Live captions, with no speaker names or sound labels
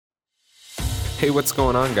Hey, what's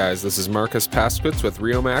going on, guys? This is Marcus Paskowitz with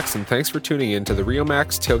Rio Max, and thanks for tuning in to the Rio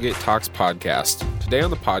Max Tailgate Talks podcast. Today on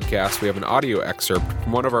the podcast, we have an audio excerpt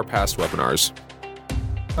from one of our past webinars.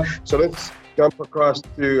 So let's jump across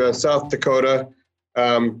to South Dakota.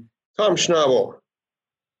 Tom Schnabel,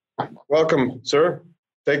 welcome, sir.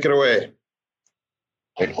 Take it away.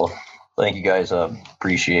 Great. Well, thank you, guys.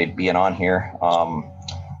 Appreciate being on here.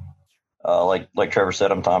 Like Trevor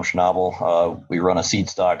said, I'm Tom Schnabel. We run a seed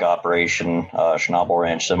stock operation, Schnabel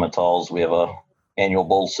Ranch Simmentals. We have a annual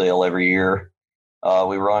bull sale every year.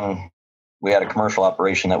 We had a commercial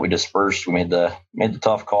operation that we dispersed. We made the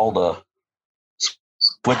tough call to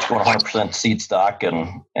switch to 100% seed stock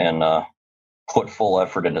and put full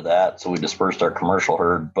effort into that. So we dispersed our commercial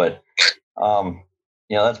herd. But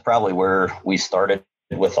that's probably where we started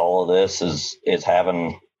with all of this is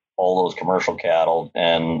having all those commercial cattle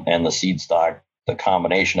and the seed stock, the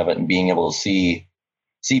combination of it, and being able to see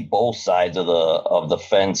both sides of the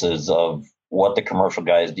fences of what the commercial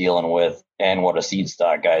guy is dealing with and what a seed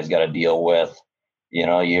stock guy's got to deal with. You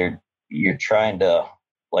know, you're trying to,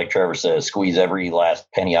 like Trevor says, squeeze every last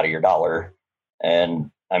penny out of your dollar.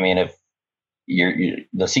 And I mean, if you're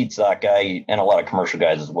the seed stock guy and a lot of commercial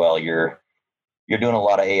guys as well, you're doing a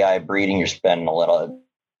lot of AI breeding. You're spending a lot of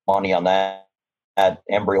money on that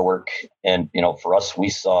embryo work. And, for us, we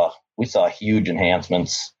saw huge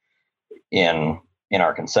enhancements in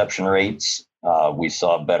our conception rates. We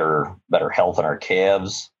saw better health in our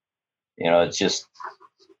calves. It's just,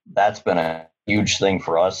 that's been a huge thing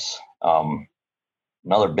for us.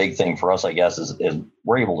 Another big thing for us, I guess, is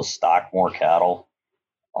we're able to stock more cattle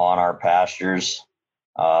on our pastures.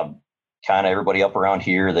 Kind of everybody up around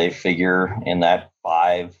here, they figure in that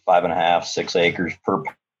 5.5, 6 acres per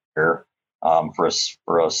pair. For a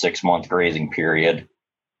 6-month grazing period.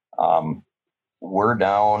 We're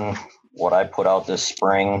down what I put out this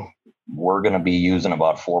spring. We're going to be using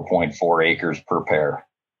about 4.4 acres per pair.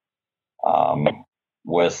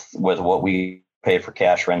 With what we pay for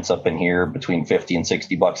cash rents up in here between $50 and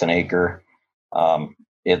 $60 an acre,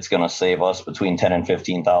 it's going to save us between $10,000 and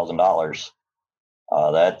 $15,000.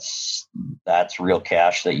 That's real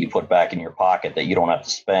cash that you put back in your pocket that you don't have to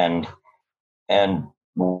spend. And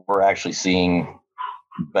we're actually seeing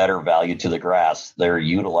better value to the grass. They're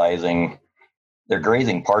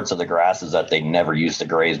grazing parts of the grasses that they never used to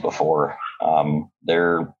graze before.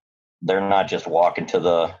 They're not just walking to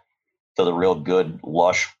the real good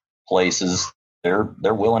lush places. They're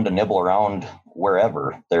willing to nibble around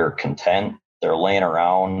wherever. They're content. They're laying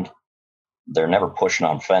around. They're never pushing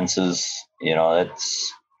on fences.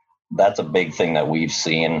 That's a big thing that we've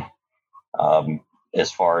seen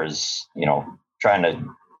as far as trying to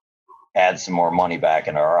add some more money back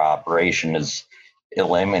into our operation is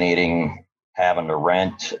eliminating having to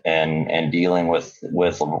rent and dealing with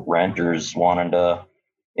renters wanting to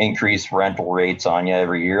increase rental rates on you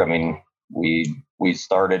every year. I mean, we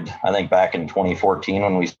started, I think back in 2014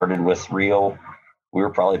 when we started with Rio, we were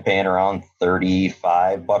probably paying around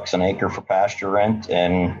 $35 an acre for pasture rent,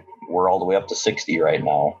 and we're all the way up to 60 right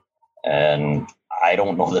now. And I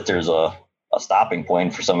don't know that there's a stopping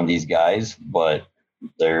point for some of these guys, but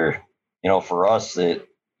they're, for us,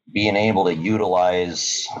 being able to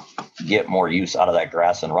get more use out of that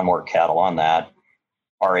grass and run more cattle on that,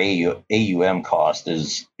 our AUM cost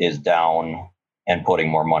is down and putting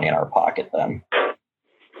more money in our pocket then.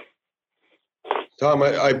 Tom,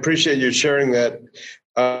 I appreciate you sharing that.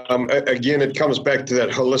 Again, it comes back to that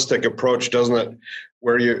holistic approach, doesn't it?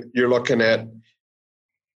 Where you're looking at,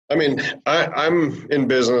 I mean, I'm in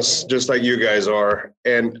business just like you guys are,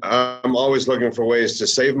 and I'm always looking for ways to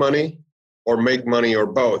save money or make money or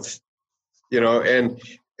both, and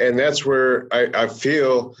that's where I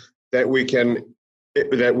feel that we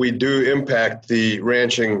do impact the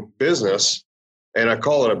ranching business, and I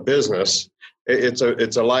call it a business. It's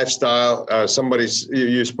a lifestyle.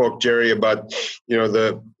 You spoke, Jerry, about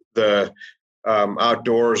the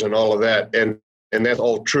outdoors and all of that, and that's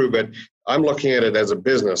all true, but I'm looking at it as a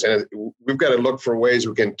business, and we've got to look for ways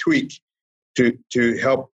we can tweak to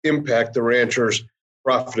help impact the rancher's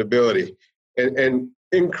profitability. And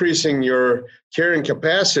increasing your carrying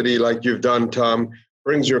capacity like you've done, Tom,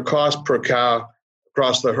 brings your cost per cow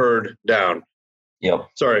across the herd down. Yep.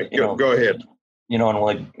 Sorry, go ahead. And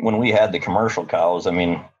like when we had the commercial cows, I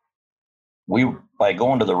mean, by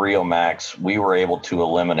going to the Rio Max, we were able to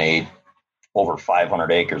eliminate over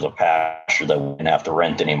 500 acres of pasture that we didn't have to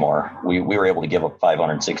rent anymore. We were able to give up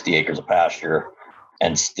 560 acres of pasture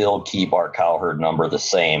and still keep our cow herd number the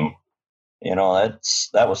same.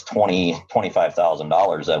 That was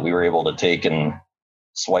 $25,000 that we were able to take and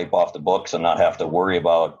swipe off the books and not have to worry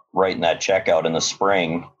about writing that check out in the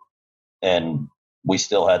spring and we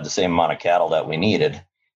still had the same amount of cattle that we needed.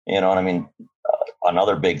 You know what I mean?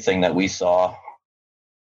 Another big thing that we saw,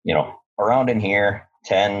 around in here,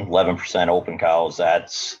 10, 11% open cows,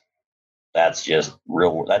 that's just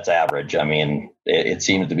real, that's average. I mean, it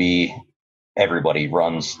seems to be everybody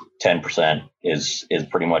runs 10% is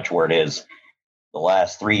pretty much where it is. The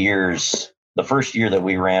last 3 years, the first year that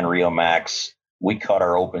we ran Rio Max, we cut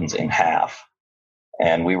our opens in half,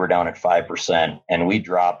 and we were down at 5%, and we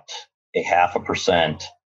dropped a 0.5%.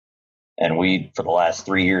 And we, for the last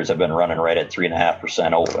 3 years, have been running right at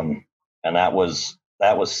 3.5% open. And that was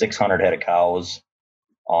 600 head of cows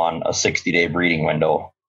on a 60-day breeding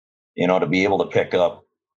window. To be able to pick up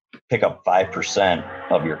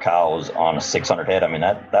 5% of your cows on a 600 head. I mean,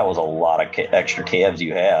 that was a lot of extra calves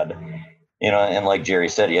you had. And like Jerry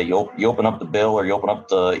said, yeah, you open up the bill or you open up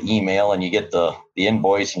the email and you get the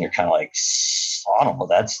invoice and you're kind of like, I don't know,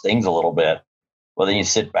 that stings a little bit. Well, then you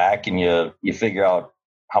sit back and you figure out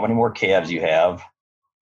how many more calves you have,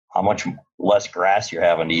 how much less grass you're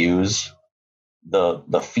having to use,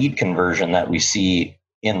 the feed conversion that we see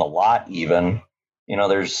in the lot even.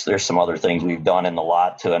 There's some other things we've done in the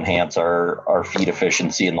lot to enhance our feed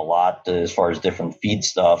efficiency in the lot as far as different feed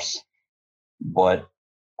stuffs. But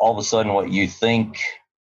all of a sudden what you think,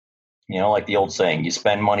 like the old saying, you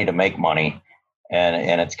spend money to make money.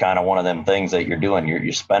 And it's kind of one of them things that you're doing.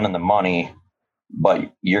 You're spending the money,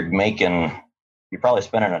 but you're probably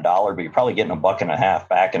spending $1, but you're probably getting $1.50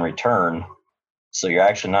 back in return. So you're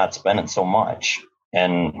actually not spending so much.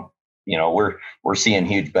 And, we're seeing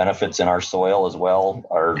huge benefits in our soil as well.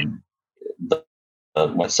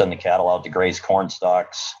 Send the cattle out to graze corn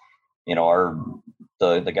stalks.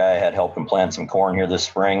 The guy I had helped him plant some corn here this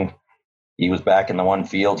spring. He was back in the one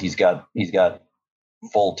field. He's got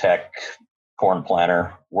full tech corn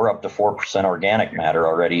planter. We're up to 4% organic matter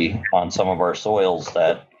already on some of our soils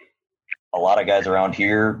that a lot of guys around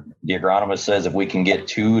here, the agronomist says if we can get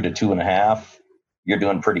 2 to 2.5, you're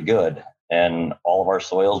doing pretty good. And all of our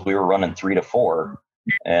soils, we were running 3 to 4.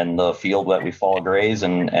 And the field that we fall graze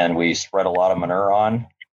and we spread a lot of manure on,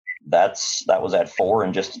 that was at 4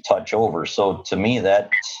 and just a touch over. So to me,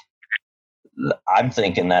 I'm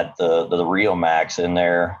thinking that the Rio Max in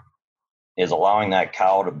there is allowing that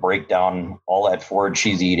cow to break down all that forage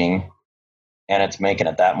she's eating, and it's making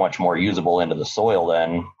it that much more usable into the soil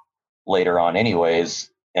then later on anyways.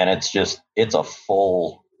 And it's a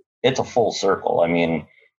full circle. I mean,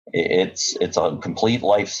 it's a complete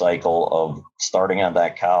life cycle of starting at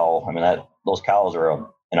that cow. I mean, those cows are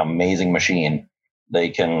an amazing machine. They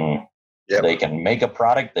can make a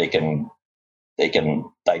product. They can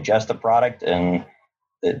digest a product, and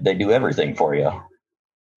they do everything for you.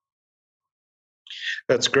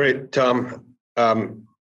 That's great, Tom.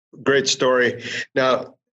 Great story.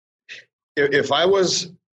 Now, if I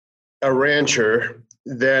was a rancher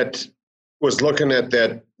that was looking at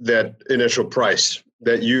that initial price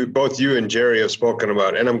that both you and Jerry have spoken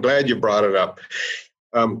about, and I'm glad you brought it up.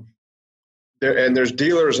 There's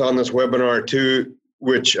dealers on this webinar too,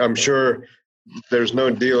 which I'm sure there's no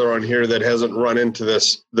dealer on here that hasn't run into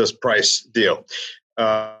this price deal,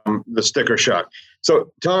 the sticker shock.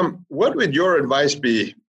 So, Tom, what would your advice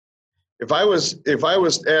be if I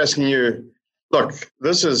was asking you, look,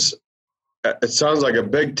 it sounds like a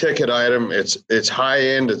big ticket item. It's high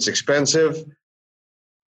end. It's expensive.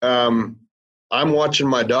 I'm watching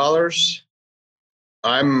my dollars.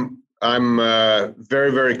 I'm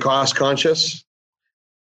very, very cost conscious.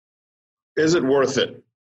 Is it worth it?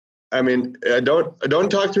 I mean,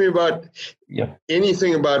 don't talk to me about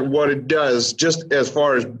anything about what it does, just as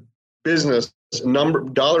far as business,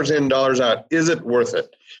 dollars in, dollars out. Is it worth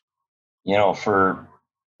it?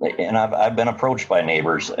 And I've been approached by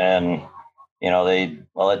neighbors, and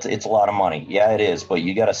it's a lot of money. Yeah, it is, but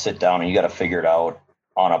you got to sit down and you got to figure it out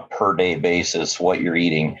on a per day basis what you're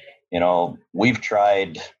eating. We've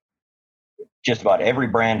tried just about every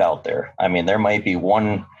brand out there. I mean, there might be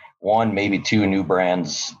one, maybe 2 new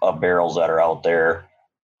brands of barrels that are out there,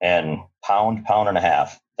 and pound and a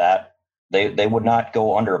half, that they would not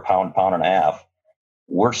go under a pound and a half.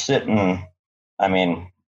 We're sitting, I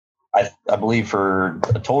mean, I believe for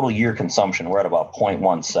a total year consumption, we're at about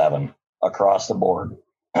 0.17 across the board.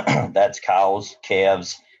 That's cows,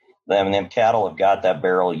 calves. Them cattle have got that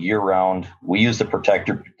barrel year round. We use the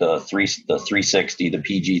protector, the 360, the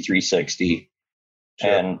PG 360, sure.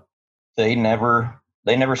 And they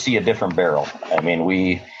never see a different barrel. I mean,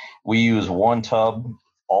 we use one tub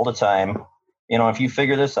all the time. If you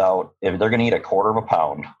figure this out, if they're going to eat 1/4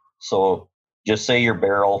 pound, so just say your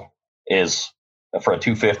barrel is for a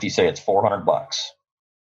 250, say it's $400.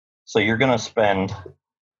 So you're going to spend,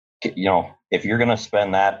 if you're going to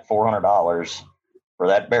spend that $400, for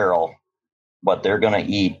that barrel, but they're going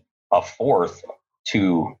to eat a fourth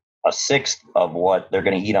to a sixth of what they're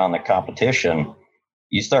going to eat on the competition.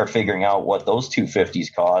 You start figuring out what those 250s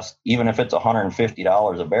cost, even if it's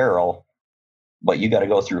 $150 a barrel, but you got to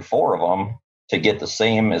go through 4 of them to get the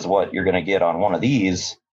same as what you're going to get on one of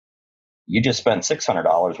these. You just spent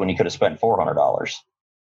 $600 when you could have spent $400.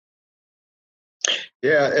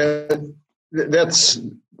 Yeah,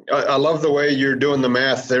 I love the way you're doing the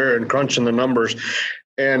math there and crunching the numbers.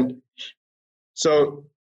 And so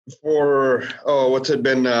for, what's it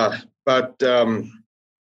been, about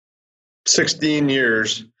 16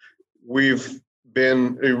 years,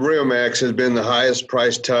 RioMax has been the highest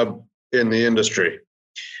priced tub in the industry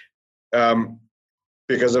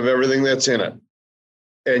because of everything that's in it.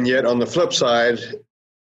 And yet on the flip side,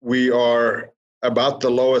 we are about the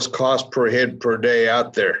lowest cost per head per day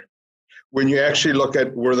out there when you actually look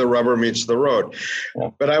at where the rubber meets the road. Yeah.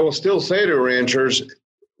 But I will still say to ranchers,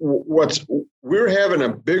 we're having a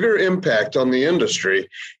bigger impact on the industry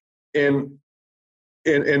in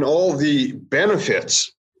all the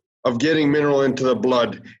benefits of getting mineral into the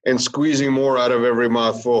blood and squeezing more out of every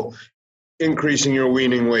mouthful, increasing your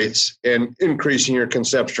weaning weights and increasing your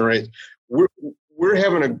conception rate. We're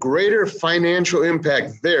having a greater financial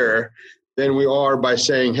impact there than we are by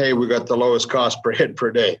saying, hey, we got the lowest cost per head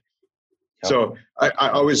per day. Yep. So I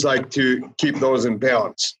always like to keep those in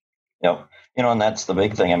balance. Yep. And that's the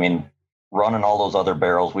big thing. I mean, running all those other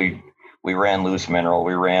barrels, we ran loose mineral,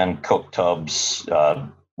 we ran cooked tubs,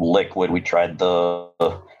 liquid. We tried the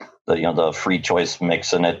free choice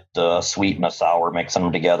mixing it, sweet and a sour, mixing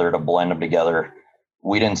them together to blend them together.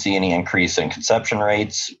 We didn't see any increase in conception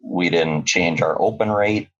rates. We didn't change our open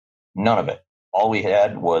rate. None of it. All we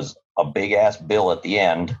had was a big ass bill at the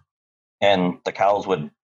end, and the cows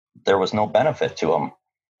there was no benefit to them.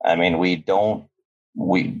 I mean, we've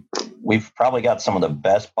probably got some of the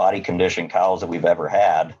best body condition cows that we've ever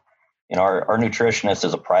had. Our nutritionist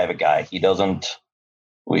is a private guy. He doesn't,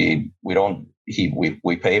 we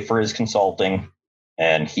pay for his consulting,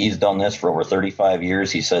 and he's done this for over 35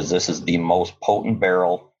 years. He says this is the most potent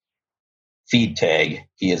barrel feed tag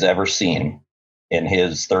he has ever seen in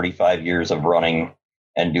his 35 years of running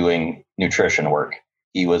and doing nutrition work.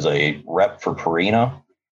 He was a rep for Purina.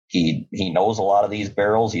 He knows a lot of these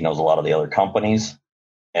barrels. He knows a lot of the other companies.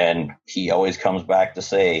 And he always comes back to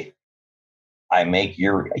say,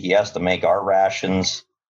 he has to make our rations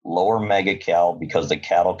lower megacal because the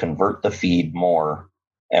cattle convert the feed more,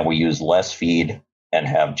 and we use less feed and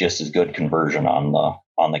have just as good conversion on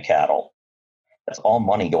the cattle. That's all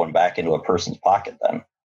money going back into a person's pocket then.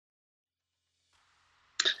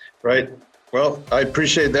 Right. Well, I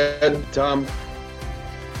appreciate that, Tom.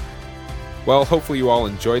 Well, hopefully you all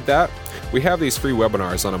enjoyed that. We have these free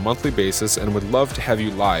webinars on a monthly basis and would love to have you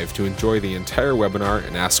live to enjoy the entire webinar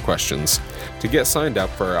and ask questions. To get signed up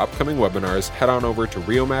for our upcoming webinars, head on over to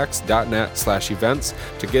riomax.net/events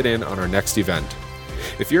to get in on our next event.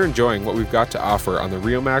 If you're enjoying what we've got to offer on the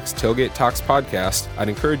RioMax Tailgate Talks podcast, I'd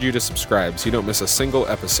encourage you to subscribe so you don't miss a single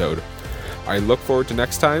episode. I look forward to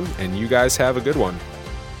next time, and you guys have a good one.